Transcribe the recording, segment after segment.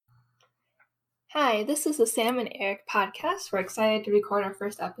Hi, this is the Sam and Eric podcast. We're excited to record our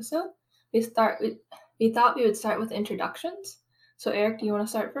first episode. We thought we would start with introductions. So Eric, do you want to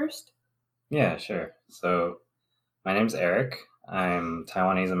start first? Yeah, sure. So my name's Eric. I'm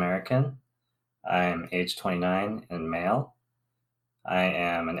Taiwanese American. I'm age 29 and male. I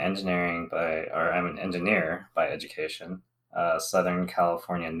am I'm an engineer by education, Southern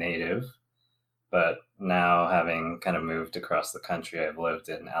California native, but now having kind of moved across the country, I've lived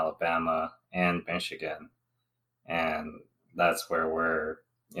in Alabama and Michigan, and that's where we're,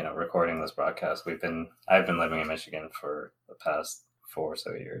 recording this broadcast. I've been living in Michigan for the past 4 or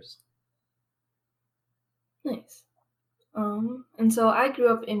so years. Nice. And so I grew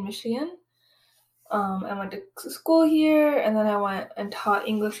up in Michigan. I went to school here, and then I went and taught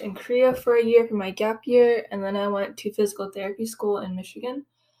English in Korea for a year for my gap year, and then I went to physical therapy school in Michigan.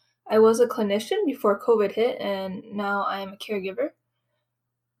 I was a clinician before COVID hit, and now I'm a caregiver.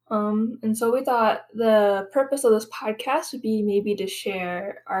 And so we thought the purpose of this podcast would be maybe to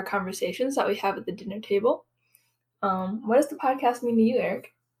share our conversations that we have at the dinner table. What does the podcast mean to you,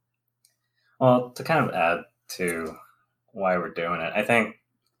 Eric? Well, to kind of add to why we're doing it, I think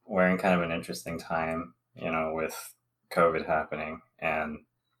we're in kind of an interesting time, with COVID happening. And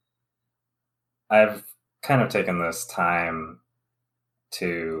I've kind of taken this time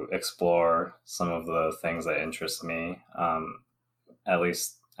to explore some of the things that interest me. At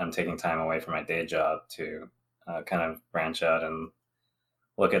least I'm taking time away from my day job to kind of branch out and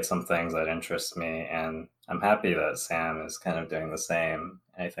look at some things that interest me. And I'm happy that Sam is kind of doing the same.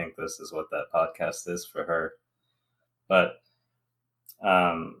 I think this is what that podcast is for her. But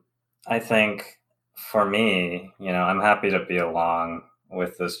I think for me, I'm happy to be along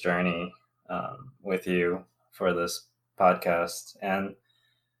with this journey with you for this podcast. And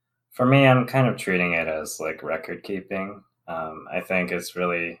for me, I'm kind of treating it as like record keeping. I think it's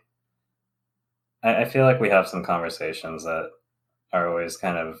really, I feel like we have some conversations that are always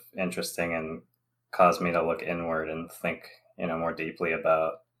kind of interesting and cause me to look inward and think, more deeply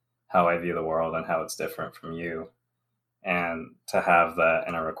about how I view the world and how it's different from you. And to have that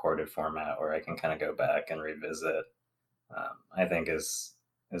in a recorded format where I can kind of go back and revisit, I think is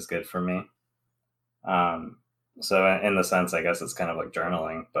good for me. So in the sense, I guess it's kind of like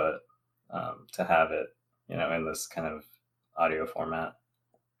journaling, but to have it, in this kind of audio format.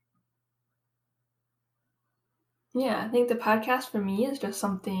 Yeah, I think the podcast for me is just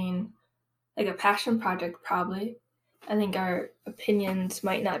something like a passion project, probably. I think our opinions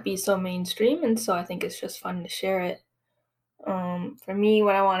might not be so mainstream, and so I think it's just fun to share it. For me,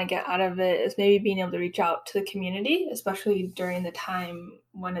 what I want to get out of it is maybe being able to reach out to the community, especially during the time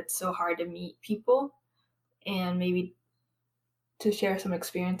when it's so hard to meet people, and maybe to share some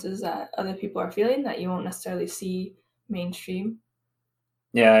experiences that other people are feeling that you won't necessarily see mainstream.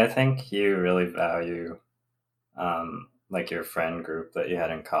 Yeah, I think you really value like your friend group that you had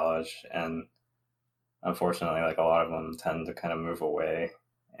in college, and unfortunately, like a lot of them tend to kind of move away,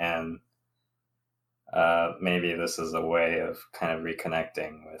 and maybe this is a way of kind of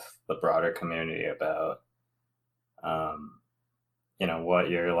reconnecting with the broader community about what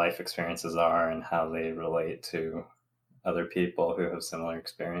your life experiences are and how they relate to other people who have similar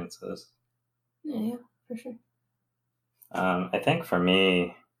experiences. Yeah, for sure. I think for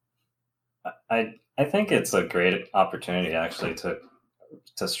me, I think it's a great opportunity actually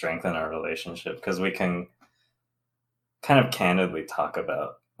to strengthen our relationship, because we can kind of candidly talk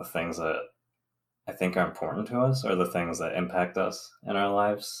about the things that I think are important to us or the things that impact us in our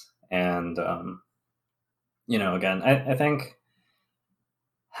lives. And again, I think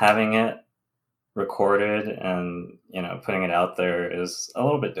having it recorded and putting it out there is a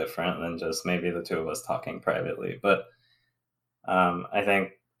little bit different than just maybe the two of us talking privately. But I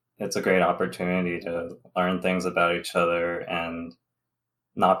think it's a great opportunity to learn things about each other and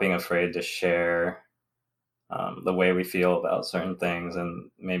not being afraid to share the way we feel about certain things and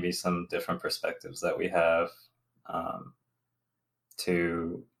maybe some different perspectives that we have,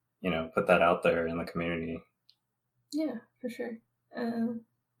 to put that out there in the community. Yeah, for sure.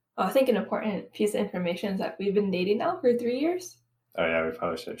 I think an important piece of information is that we've been dating now for 3 years. Oh yeah, we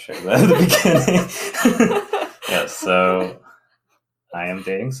probably should share that at the beginning. Yeah, so I am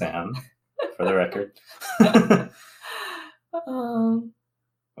dating Sam, for the record.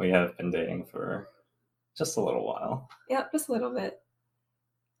 We have been dating for just a little while. Yep, just a little bit.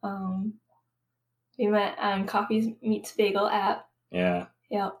 We met on Coffee Meets Bagel app. Yeah.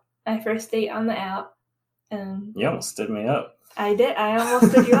 Yep. My first date on the app. And you almost stood me up. I did. I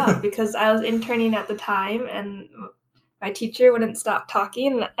almost stood you up because I was interning at the time and my teacher wouldn't stop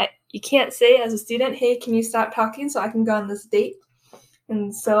talking. And you can't say as a student, hey, can you stop talking so I can go on this date?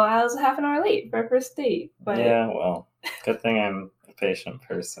 And so I was half an hour late for our first date. But yeah, well, good thing I'm a patient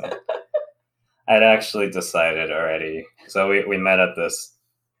person. I'd actually decided already. So we met at this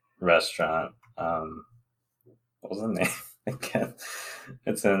restaurant. What was the name again?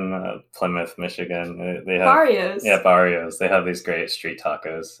 It's in Plymouth, Michigan. They have Barrios. Yeah, Barrios. They have these great street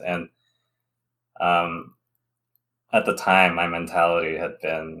tacos, and at the time, my mentality had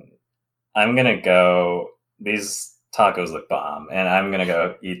been, I'm gonna go. These tacos look bomb, and I'm gonna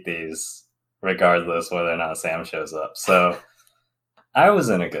go eat these regardless whether or not Sam shows up. So I was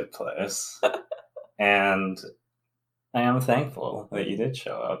in a good place, and I am thankful that you did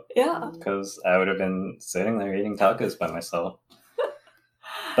show up. Yeah. Because I would have been sitting there eating tacos by myself.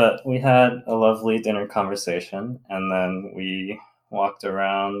 But we had a lovely dinner conversation, and then we walked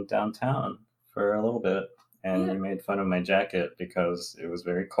around downtown for a little bit. And Yeah. you made fun of my jacket because it was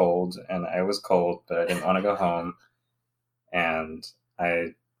very cold, and I was cold, but I didn't want to go home. And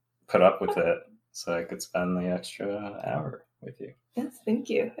I put up with it so I could spend the extra hour with you. Yes, thank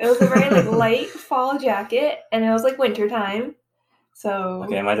you. It was a very light fall jacket, and it was winter time. So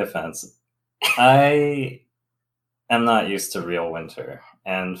Okay, in my defense, I am not used to real winter.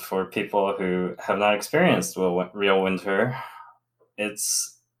 And for people who have not experienced real winter,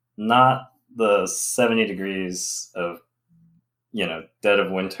 it's not the 70 degrees of, dead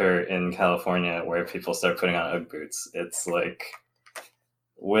of winter in California where people start putting on Ugg boots. It's like,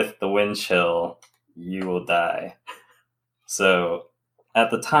 with the wind chill, you will die. So at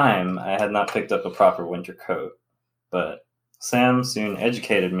the time, I had not picked up a proper winter coat, but Sam soon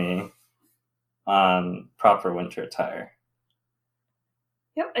educated me on proper winter attire.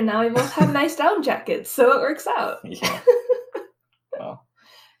 Yep, and now we both have nice down jackets, so it works out. Yeah. Well,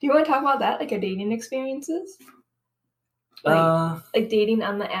 do you want to talk about that, our dating experiences? Dating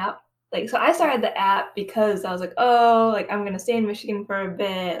on the app. So I started the app because I was I'm gonna stay in Michigan for a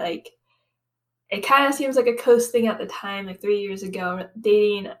bit. It kind of seems like a coast thing at the time, 3 years ago.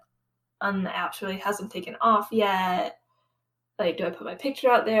 Dating on the apps really hasn't taken off yet. Do I put my picture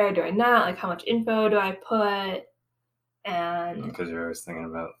out there? Do I not? How much info do I put? And because you're always thinking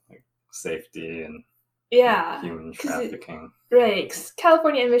about safety and human trafficking. Right, 'cause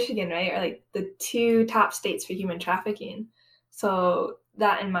California and Michigan, right, are the two top states for human trafficking. So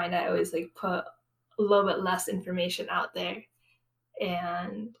that in mind, I always put a little bit less information out there,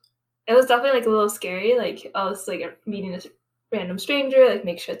 and it was definitely a little scary. It's meeting a random stranger.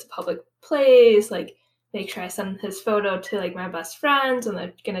 Make sure it's a public place. Make sure I send his photo to my best friends, and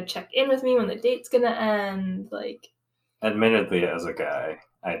they're gonna check in with me when the date's gonna end. Admittedly, as a guy,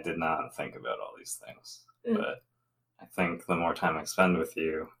 I did not think about all these things, but I think the more time I spend with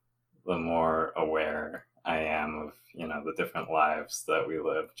you, the more aware I am of the different lives that we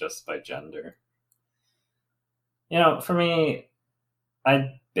live just by gender. For me, I've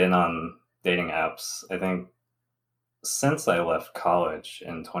been on dating apps, I think, since I left college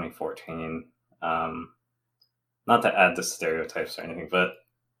in 2014. Not to add to stereotypes or anything, but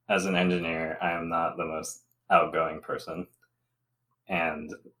as an engineer, I am not the most outgoing person,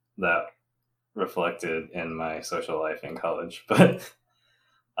 and that reflected in my social life in college. But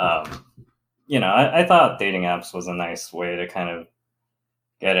I thought dating apps was a nice way to kind of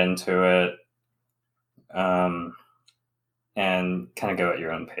get into it, and kind of go at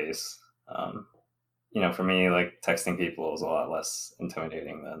your own pace. For me, texting people is a lot less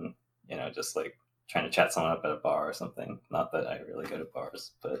intimidating than just trying to chat someone up at a bar or something. Not that I really go to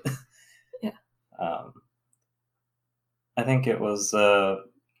bars, but yeah. I think it was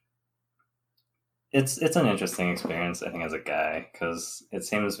it's an interesting experience, I think, as a guy, because it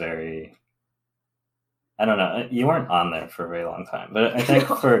seems very, I don't know, you weren't on there for a very long time, but I think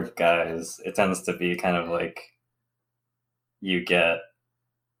for guys it tends to be kind of you get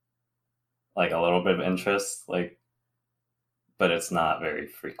a little bit of interest, but it's not very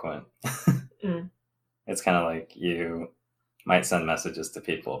frequent. It's kind of you might send messages to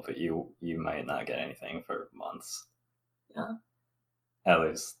people, but you might not get anything for months. Yeah. At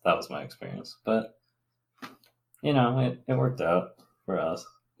least that was my experience. But it worked out for us.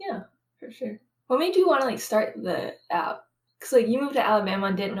 Yeah, for sure. What made you want to start the app? Because you moved to Alabama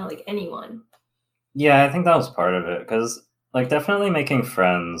and didn't know anyone. Yeah, I think that was part of it, because definitely making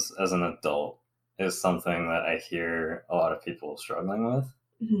friends as an adult is something that I hear a lot of people struggling with.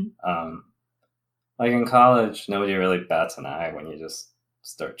 Mm-hmm. In college, nobody really bats an eye when you just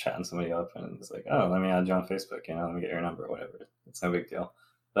start chatting somebody up, and it's oh, let me add you on Facebook, let me get your number, whatever. It's no big deal.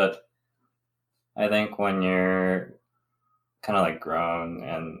 But I think when you're kind of grown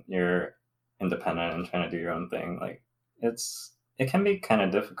and you're independent and trying to do your own thing, it can be kind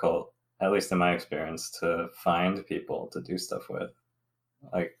of difficult, at least in my experience, to find people to do stuff with.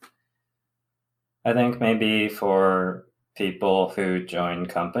 Like, I think maybe for people who join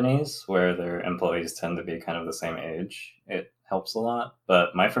companies where their employees tend to be kind of the same age, it helps a lot.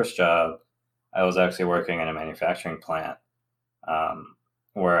 But my first job, I was actually working in a manufacturing plant,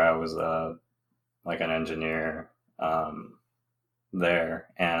 where I was like an engineer there,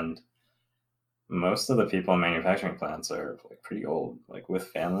 and most of the people in manufacturing plants are like pretty old, like with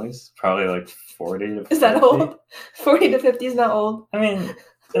families, probably like 40 to 50. Is that old? 40 to 50 is not old. I mean,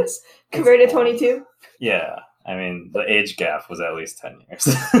 it's compared to old. 22. Yeah, I mean the age gap was at least 10 years.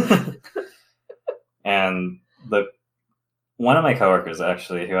 And one of my coworkers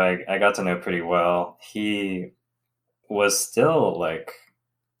actually, who I got to know pretty well, he was still like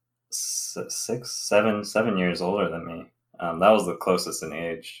 7 years older than me. That was the closest in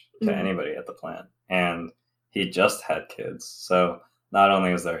age to anybody at the plant, and he just had kids. So not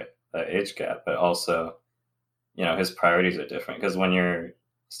only is there an age gap, but also, his priorities are different. Because when you're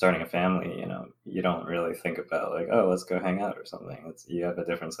starting a family, you don't really think about like, oh, let's go hang out or something. You have a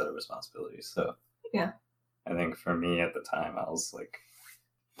different set of responsibilities. So yeah, I think for me at the time, I was like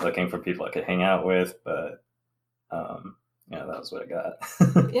looking for people I could hang out with, but that was what I got.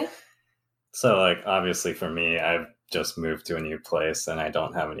 Yeah. So, like, obviously for me, I've just moved to a new place and I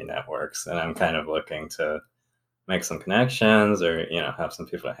don't have any networks, and I'm kind of looking to make some connections or, have some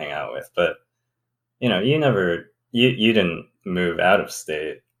people to hang out with. But, you didn't move out of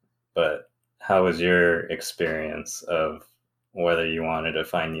state, but how was your experience of whether you wanted to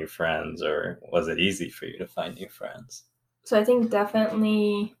find new friends, or was it easy for you to find new friends? So I think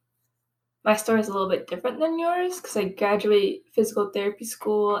definitely my story is a little bit different than yours because I graduate physical therapy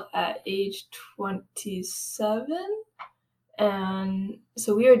school at age 27. And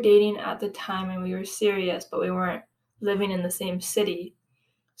so we were dating at the time and we were serious, but we weren't living in the same city.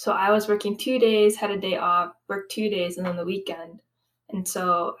 So I was working 2 days, had a day off, worked 2 days, and then the weekend. And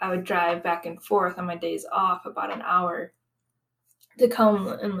so I would drive back and forth on my days off about an hour to come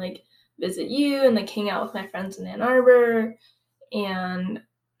and like visit you and like hang out with my friends in Ann Arbor. And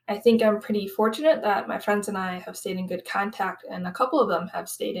I think I'm pretty fortunate that my friends and I have stayed in good contact, and a couple of them have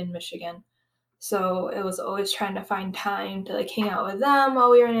stayed in Michigan. So it was always trying to find time to like hang out with them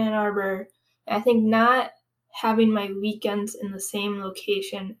while we were in Ann Arbor. And I think not having my weekends in the same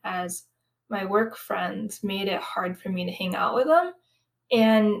location as my work friends made it hard for me to hang out with them.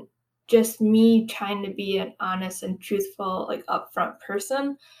 And just me trying to be an honest and truthful, like upfront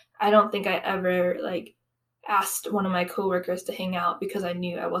person, I don't think I ever like asked one of my coworkers to hang out because I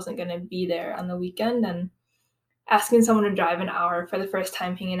knew I wasn't going to be there on the weekend. And asking someone to drive an hour for the first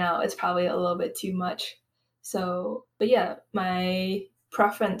time hanging out is probably a little bit too much. So, but yeah, my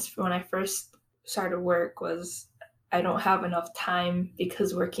preference for when I first started work was I don't have enough time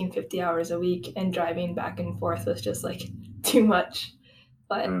because working 50 hours a week and driving back and forth was just like too much.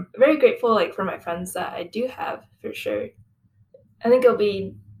 But very grateful like for my friends that I do have for sure. I think it'll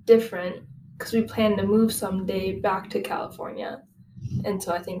be different because we plan to move someday back to California. And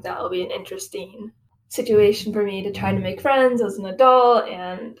so I think that'll be an interesting situation for me to try to make friends as an adult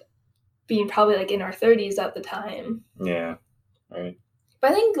and being probably like in our 30s at the time. Yeah, right.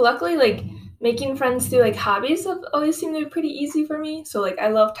 But I think luckily like making friends through like hobbies have always seemed to be pretty easy for me. So like I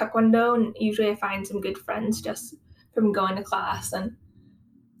love Taekwondo, and usually I find some good friends just from going to class and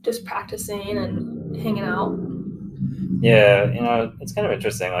just practicing and hanging out. Yeah, it's kind of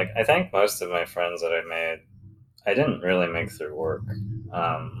interesting. Like, I think most of my friends that I made, I didn't really make through work.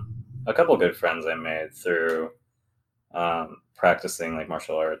 A couple good friends I made through practicing like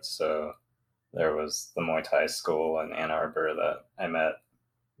martial arts. So there was the Muay Thai school in Ann Arbor that I met,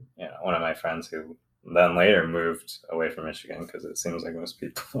 one of my friends who then later moved away from Michigan, because it seems like most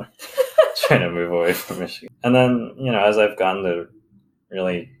people are trying to move away from Michigan. And then, as I've gotten to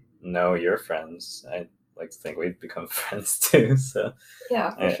really know your friends, I like to think we've become friends too. So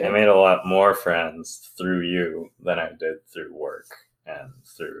yeah, for sure. I made a lot more friends through you than I did through work and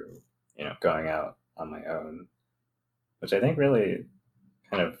through, going out on my own, which I think really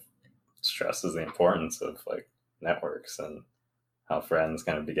kind of stresses the importance of like networks and how friends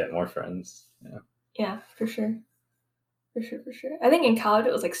kind of beget more friends. Yeah, for sure. For sure. I think in college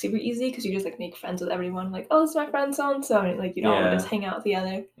it was like super easy because you just like make friends with everyone. Like, oh, this is my friend so and so, and like you'd all just hang out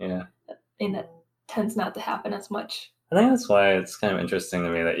together. Yeah. And that tends not to happen as much. I think that's why it's kind of interesting to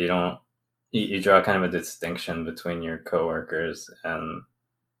me that you draw kind of a distinction between your coworkers and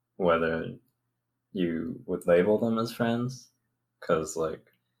whether you would label them as friends. Because like,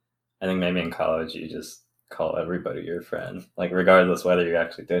 I think maybe in college you just call everybody your friend, like regardless whether you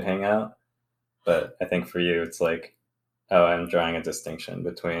actually did hang out. But I think for you, it's like, oh, I'm drawing a distinction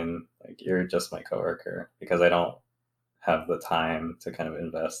between like, you're just my coworker because I don't have the time to kind of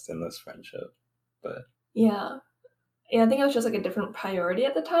invest in this friendship. But Yeah. I think it was just like a different priority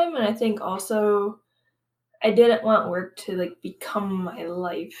at the time, and I think also I didn't want work to like become my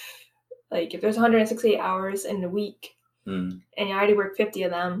life. Like if there's 168 hours in a week and you already work 50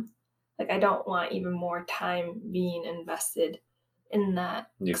 of them, like I don't want even more time being invested in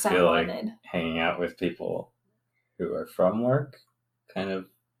that. you 'Cause I feel like wanted. hanging out with people who are from work kind of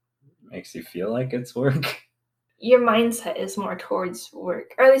makes you feel like it's work. Your mindset is more towards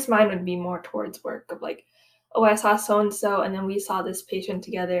work, or at least mine would be more towards work of like, oh, I saw so and so, and then we saw this patient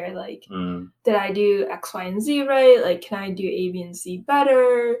together. Like, did I do X, Y, and Z right? Like, can I do A, B, and C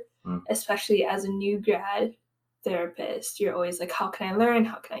better? Especially as a new grad therapist, you're always like, how can I learn?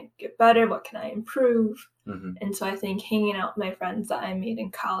 How can I get better? What can I improve? And so I think hanging out with my friends that I made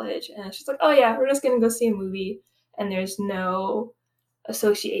in college, and it's just like, oh yeah, we're just gonna go see a movie, and there's no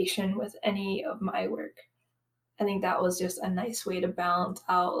association with any of my work. I think that was just a nice way to balance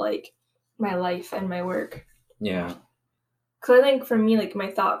out like my life and my work. Yeah. Because I think for me, like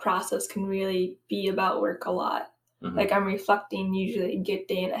my thought process can really be about work a lot. Like I'm reflecting usually a good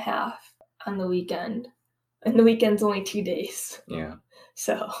day and a half on the weekend, and the weekend's only 2 days. Yeah.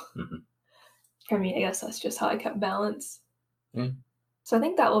 So for me, I guess that's just how I kept balance. Yeah. So I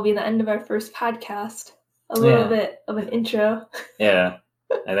think that will be the end of our first podcast. A little bit of an intro. Yeah.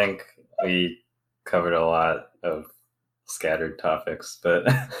 I think we covered a lot of scattered topics, but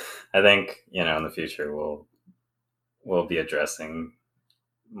I think, in the future we'll be addressing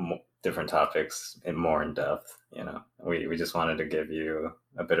different topics more in depth. We just wanted to give you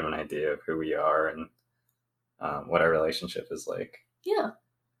a bit of an idea of who we are and what our relationship is like. Yeah,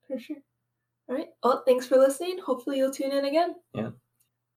 for sure. All right. Well, thanks for listening. Hopefully you'll tune in again. Yeah.